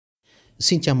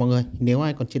Xin chào mọi người, nếu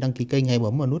ai còn chưa đăng ký kênh hãy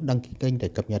bấm vào nút đăng ký kênh để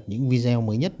cập nhật những video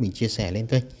mới nhất mình chia sẻ lên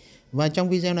kênh. Và trong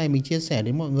video này mình chia sẻ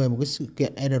đến mọi người một cái sự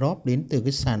kiện AIRDROP đến từ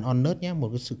cái sàn ONUS nhé, một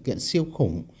cái sự kiện siêu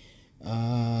khủng.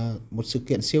 Một sự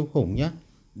kiện siêu khủng nhé.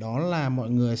 Đó là mọi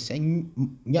người sẽ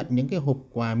nhận những cái hộp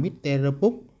quà Mr.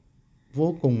 Book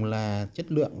vô cùng là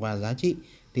chất lượng và giá trị.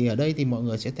 Thì ở đây thì mọi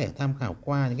người sẽ thể tham khảo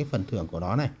qua những cái phần thưởng của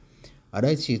nó này. Ở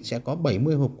đây thì sẽ có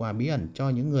 70 hộp quà bí ẩn cho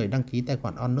những người đăng ký tài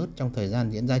khoản ONUS trong thời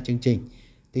gian diễn ra chương trình.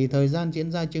 Thì thời gian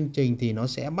diễn ra chương trình thì nó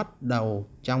sẽ bắt đầu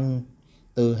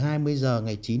từ 20 giờ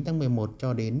ngày 9 tháng 11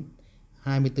 cho đến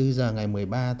 24 giờ ngày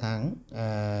 13 tháng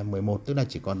 11, tức là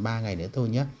chỉ còn 3 ngày nữa thôi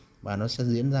nhé. Và nó sẽ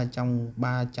diễn ra trong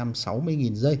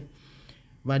 360.000 giây.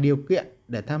 Và điều kiện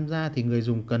để tham gia thì người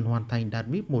dùng cần hoàn thành đạt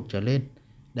VIP 1 trở lên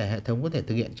để hệ thống có thể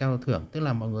thực hiện trao thưởng, tức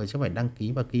là mọi người sẽ phải đăng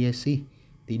ký vào KYC.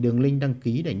 Thì đường link đăng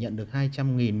ký để nhận được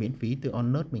 200.000 miễn phí từ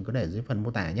ONUS mình có để dưới phần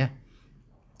mô tả nhé.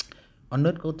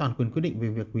 ONUS có toàn quyền quyết định về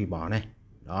việc hủy bỏ này.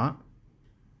 Đó.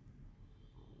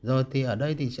 Rồi thì ở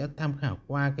đây thì sẽ tham khảo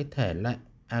qua cái thể lệ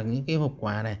những cái hộp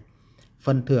quà này.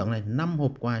 Phần thưởng này, 5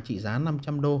 hộp quà trị giá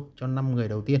 500 đô cho 5 người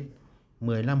đầu tiên,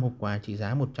 15 hộp quà trị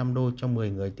giá 100 đô cho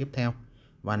 10 người tiếp theo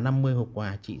và 50 hộp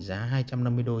quà trị giá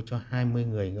 250 đô cho 20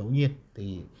 người ngẫu nhiên.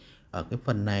 Thì ở cái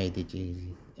phần này thì chỉ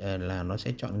là nó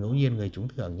sẽ chọn ngẫu nhiên người trúng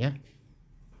thưởng nhé.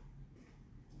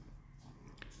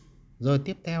 Rồi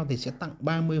tiếp theo thì sẽ tặng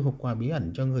 30 hộp quà bí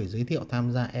ẩn cho người giới thiệu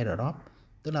tham gia AIRDROP,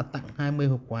 tức là tặng 20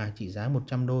 hộp quà trị giá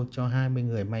 100 đô cho 20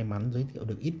 người may mắn giới thiệu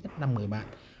được ít nhất 5 người bạn.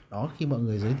 Đó, khi mọi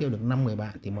người giới thiệu được 5 người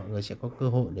bạn thì mọi người sẽ có cơ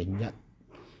hội để nhận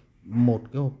một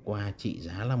cái hộp quà trị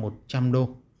giá là 100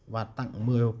 đô và tặng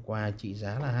 10 hộp quà trị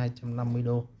giá là 250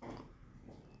 đô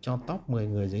cho top 10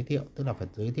 người giới thiệu, tức là phải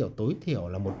giới thiệu tối thiểu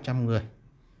là 100 người.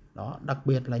 Đó, đặc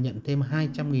biệt là nhận thêm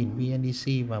 200.000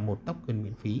 VNDC và một token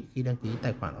miễn phí khi đăng ký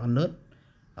tài khoản ONUS.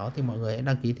 Đó, thì mọi người hãy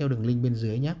đăng ký theo đường link bên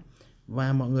dưới nhé.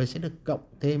 Và mọi người sẽ được cộng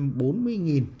thêm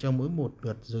 40.000 cho mỗi một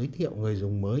lượt giới thiệu người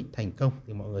dùng mới thành công.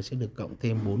 Thì mọi người sẽ được cộng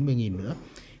thêm 40.000 nữa.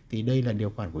 Thì đây là điều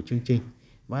khoản của chương trình.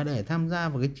 Và để tham gia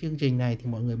vào cái chương trình này thì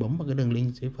mọi người bấm vào cái đường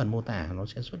link dưới phần mô tả, nó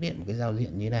sẽ xuất hiện một cái giao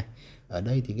diện như này. Ở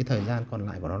đây thì cái thời gian còn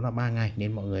lại của nó là 3 ngày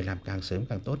nên mọi người làm càng sớm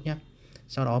càng tốt nhé.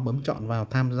 Sau đó bấm chọn vào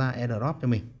tham gia AIRDROP cho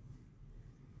mình.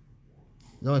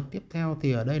 Rồi tiếp theo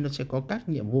thì ở đây nó sẽ có các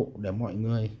nhiệm vụ để mọi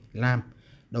người làm.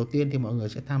 Đầu tiên thì mọi người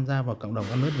sẽ tham gia vào cộng đồng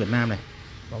ONUS Việt Nam này.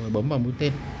 Mọi người bấm vào mũi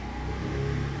tên.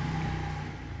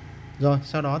 Rồi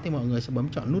sau đó thì mọi người sẽ bấm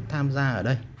chọn nút tham gia ở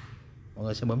đây. Mọi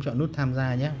người sẽ bấm chọn nút tham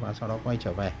gia nhé. Và sau đó quay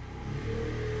trở về.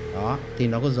 Đó, thì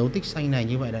nó có dấu tích xanh này,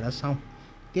 như vậy là đã xong.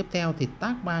 Tiếp theo thì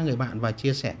tag 3 người bạn và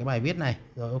chia sẻ cái bài viết này.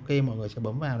 Rồi ok, mọi người sẽ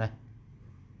bấm vào này.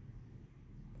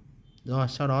 Rồi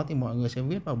sau đó thì mọi người sẽ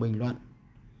viết vào bình luận.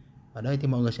 Ở đây thì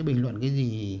mọi người sẽ bình luận cái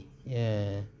gì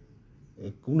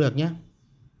cũng được nhé.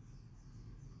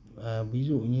 Ví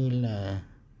dụ như là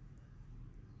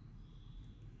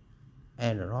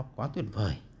AIRDROP quá tuyệt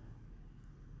vời.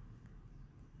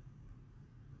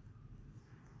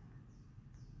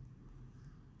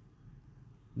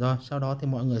 Rồi sau đó thì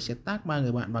mọi người sẽ tag 3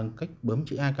 người bạn bằng cách bấm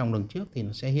chữ A còng đằng trước thì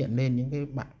nó sẽ hiện lên những cái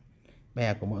bạn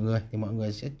bè của mọi người. Thì mọi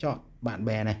người sẽ chọn bạn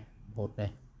bè này, 1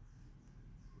 này,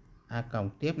 A còng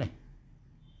tiếp này.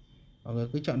 Mọi người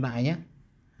cứ chọn đại nhé.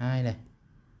 2 này,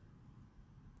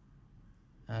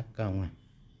 A còng này,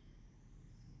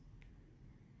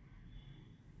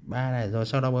 3 này. Rồi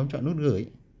sau đó bấm chọn nút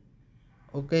gửi.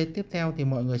 Ok, tiếp theo thì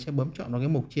mọi người sẽ bấm chọn vào cái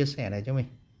mục chia sẻ này cho mình.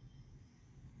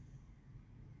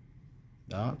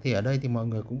 Đó, thì ở đây thì mọi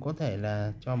người cũng có thể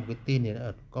là cho một cái tin để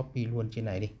ở copy luôn trên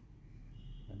này đi.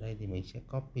 Ở đây thì mình sẽ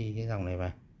copy cái dòng này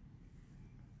vào.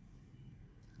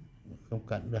 Không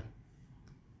cần được.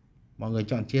 Mọi người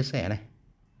chọn chia sẻ này.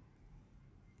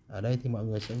 Ở đây thì mọi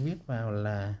người sẽ viết vào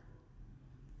là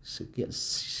sự kiện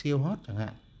siêu hot chẳng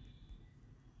hạn.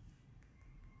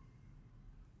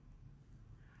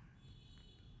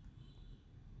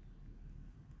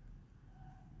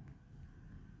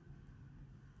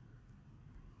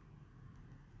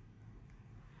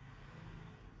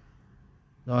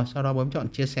 Rồi sau đó bấm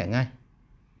chọn chia sẻ ngay.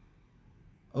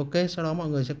 Ok, sau đó mọi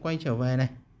người sẽ quay trở về này.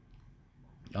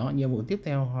 Đó, nhiệm vụ tiếp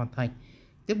theo hoàn thành.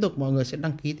 Tiếp tục mọi người sẽ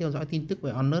đăng ký theo dõi tin tức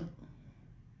về ONUS.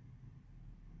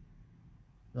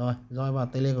 Rồi vào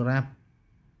Telegram.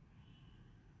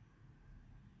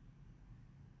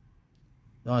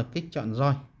 Rồi kích chọn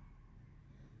join.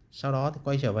 Sau đó thì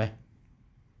quay trở về.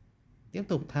 Tiếp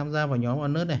tục tham gia vào nhóm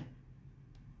ONUS này.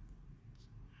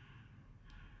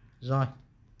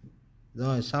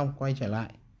 Rồi xong, quay trở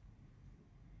lại.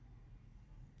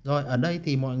 Rồi ở đây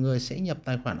thì mọi người sẽ nhập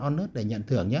tài khoản ONUS để nhận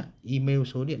thưởng nhé. Email,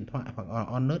 số điện thoại hoặc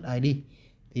ONUS ID.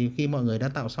 Thì khi mọi người đã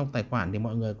tạo xong tài khoản thì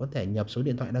mọi người có thể nhập số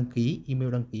điện thoại đăng ký,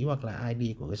 email đăng ký hoặc là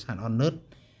ID của cái sàn ONUS.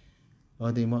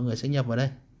 Rồi thì mọi người sẽ nhập vào đây.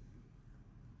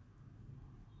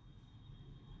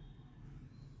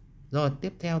 Rồi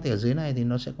tiếp theo thì ở dưới này thì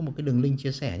nó sẽ có một cái đường link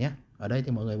chia sẻ nhé. Ở đây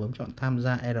thì mọi người bấm chọn tham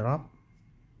gia AIRDROP.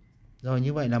 Rồi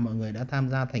như vậy là mọi người đã tham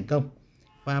gia thành công.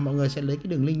 Và mọi người sẽ lấy cái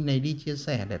đường link này đi chia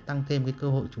sẻ để tăng thêm cái cơ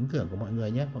hội trúng thưởng của mọi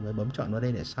người nhé. Mọi người bấm chọn vào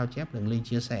đây để sao chép đường link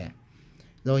chia sẻ.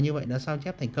 Rồi như vậy đã sao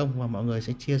chép thành công và mọi người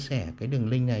sẽ chia sẻ cái đường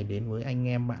link này đến với anh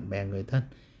em, bạn bè, người thân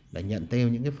để nhận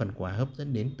thêm những cái phần quà hấp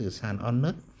dẫn đến từ sàn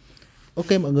ONUS.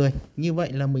 Ok mọi người, như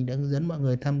vậy là mình đã hướng dẫn mọi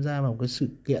người tham gia vào cái sự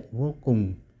kiện vô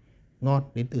cùng ngon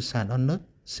đến từ sàn ONUS.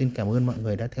 Xin cảm ơn mọi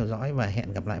người đã theo dõi và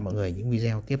hẹn gặp lại mọi người những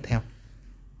video tiếp theo.